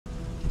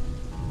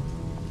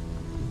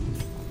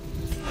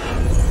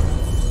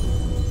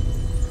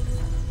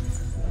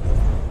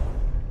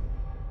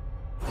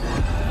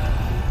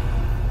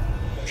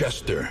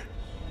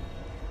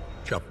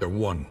Chapter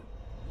 1.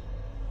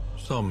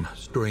 Some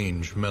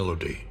Strange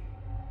Melody.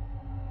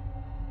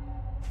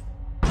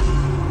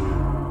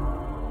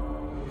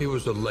 He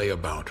was a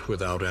layabout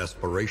without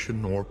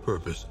aspiration or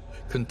purpose,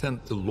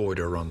 content to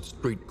loiter on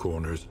street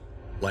corners,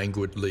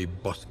 languidly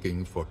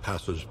busking for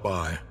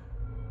passers-by.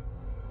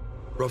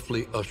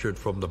 Roughly ushered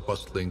from the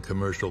bustling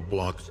commercial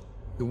blocks,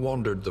 he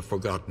wandered the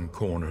forgotten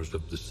corners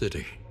of the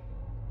city.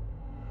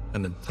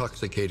 An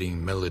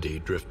intoxicating melody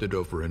drifted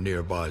over a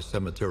nearby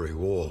cemetery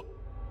wall,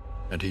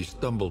 and he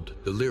stumbled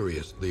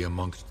deliriously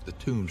amongst the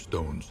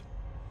tombstones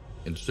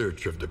in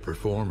search of the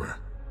performer.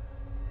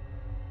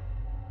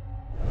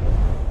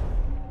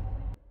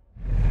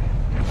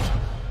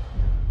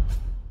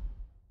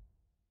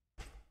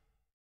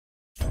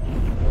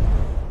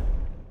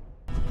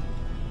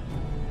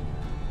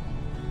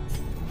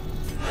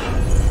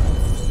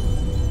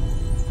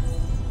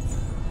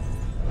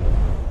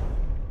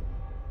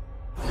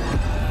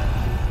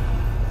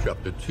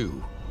 Chapter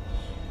 2.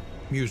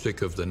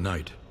 Music of the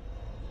Night.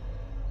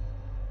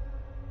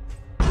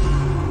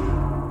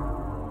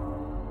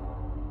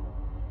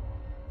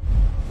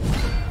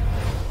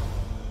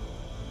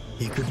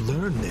 He could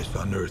learn this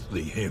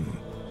unearthly hymn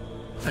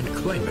and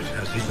claim it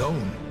as his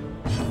own.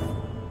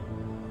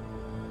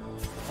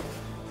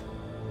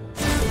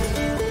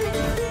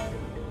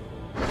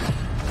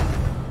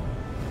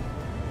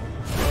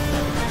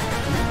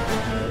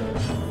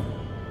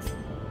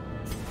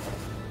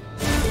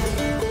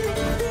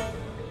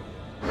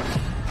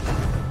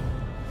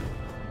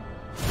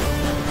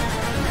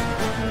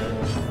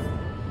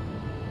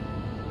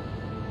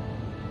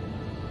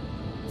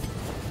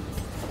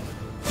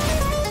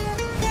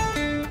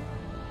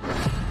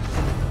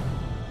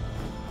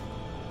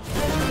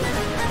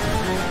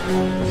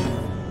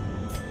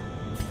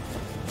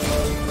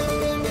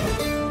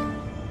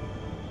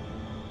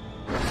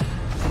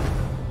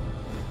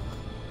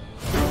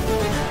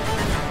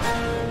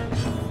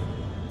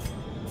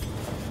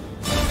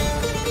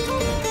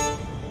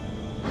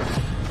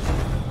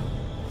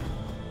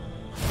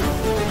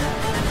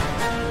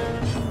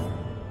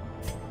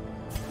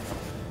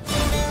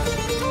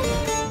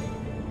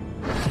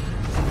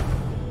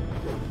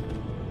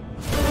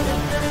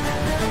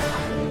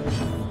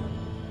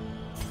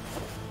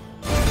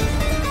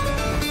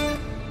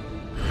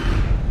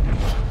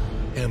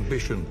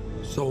 Ambition,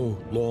 so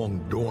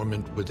long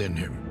dormant within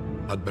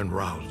him, had been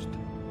roused.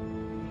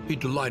 He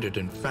delighted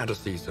in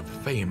fantasies of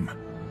fame,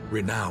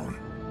 renown,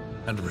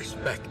 and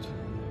respect.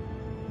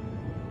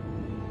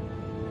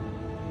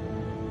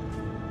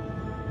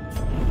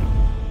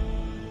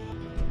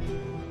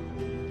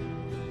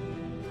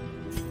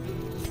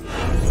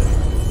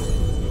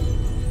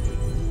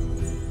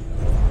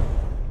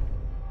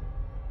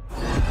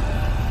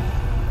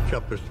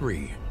 Chapter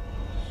 3.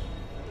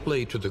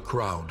 Play to the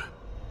crowd.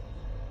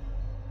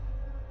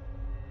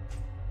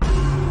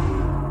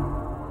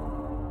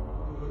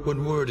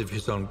 When word of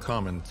his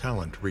uncommon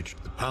talent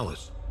reached the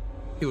palace,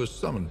 he was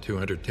summoned to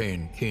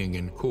entertain king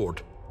and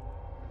court.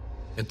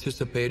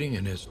 Anticipating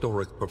an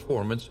historic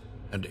performance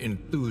and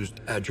enthused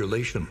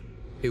adulation,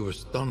 he was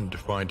stunned to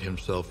find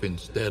himself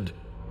instead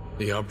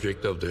the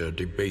object of their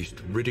debased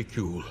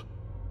ridicule.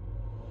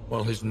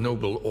 While his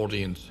noble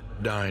audience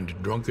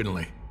dined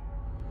drunkenly,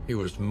 he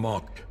was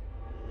mocked,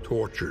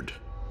 tortured,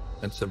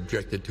 and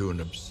subjected to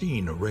an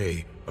obscene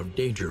array of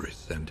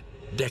dangerous and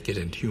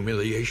decadent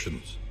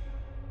humiliations.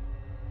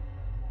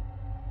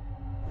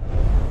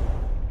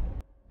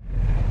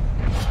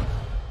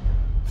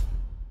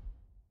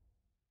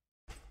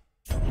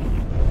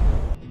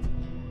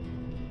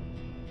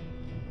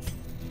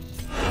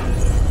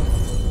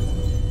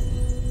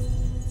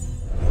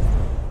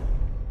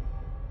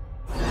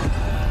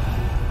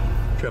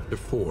 Chapter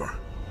 4.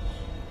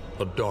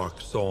 A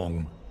Dark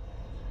Song.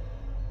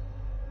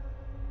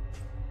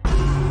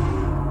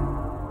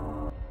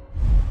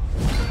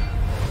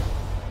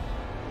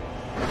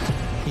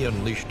 He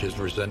unleashed his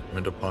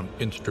resentment upon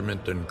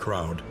instrument and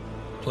crowd,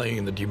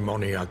 playing the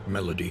demoniac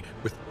melody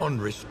with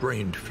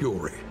unrestrained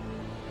fury.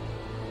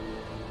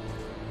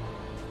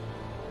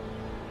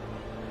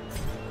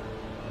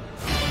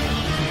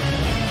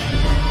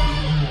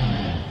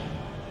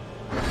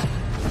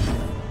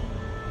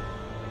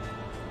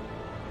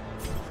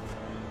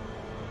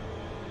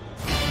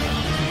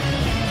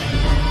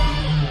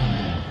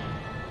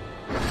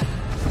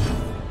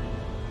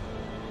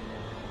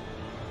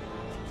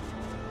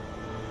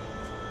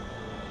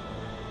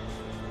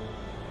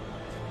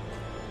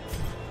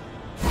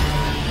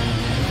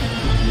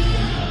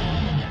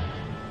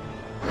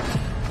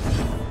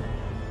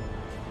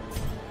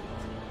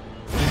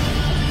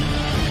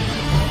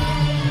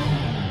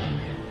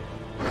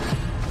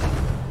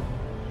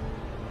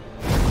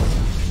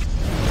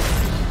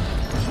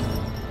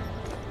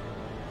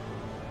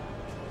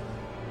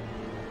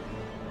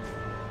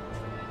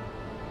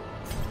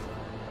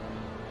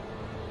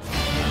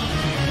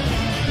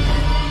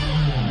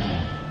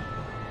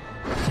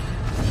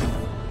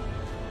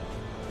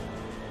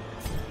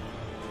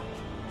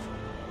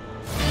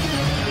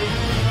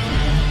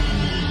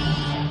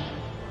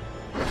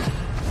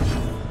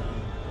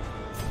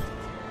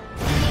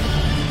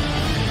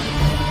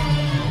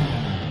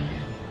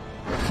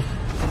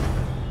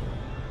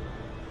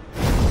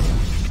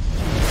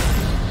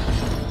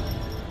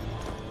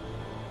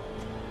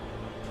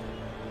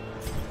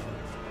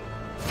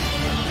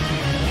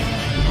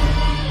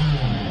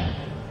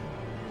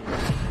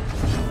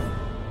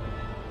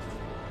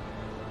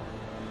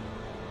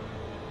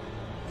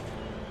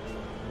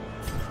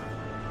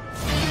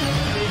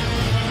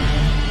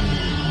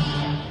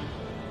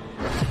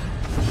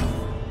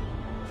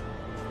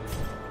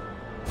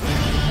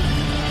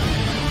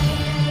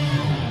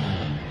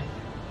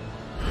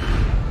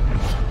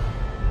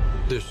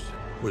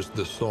 was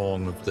the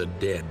song of the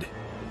dead,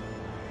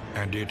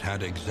 and it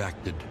had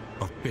exacted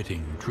a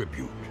fitting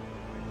tribute.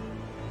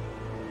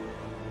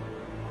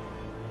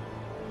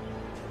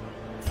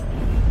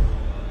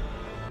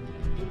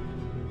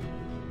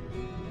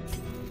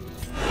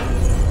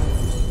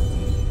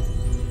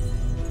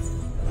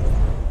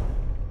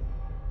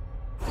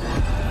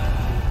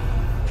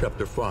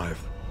 Chapter 5.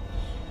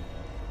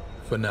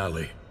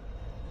 Finale.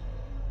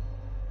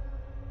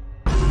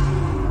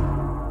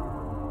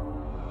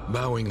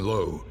 Bowing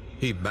low,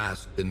 he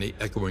basked in the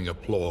echoing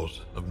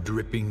applause of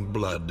dripping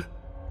blood.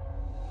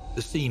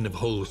 The scene of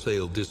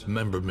wholesale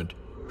dismemberment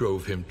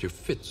drove him to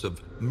fits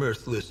of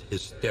mirthless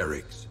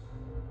hysterics.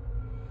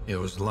 He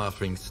was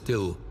laughing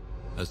still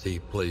as he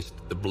placed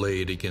the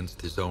blade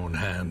against his own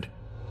hand,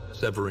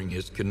 severing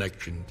his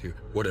connection to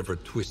whatever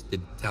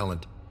twisted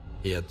talent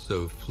he had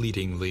so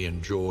fleetingly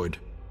enjoyed.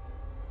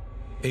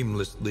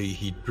 Aimlessly,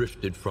 he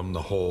drifted from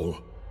the hall,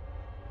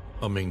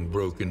 humming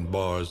broken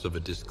bars of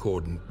a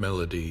discordant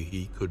melody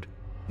he could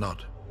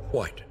not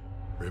quite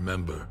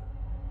remember.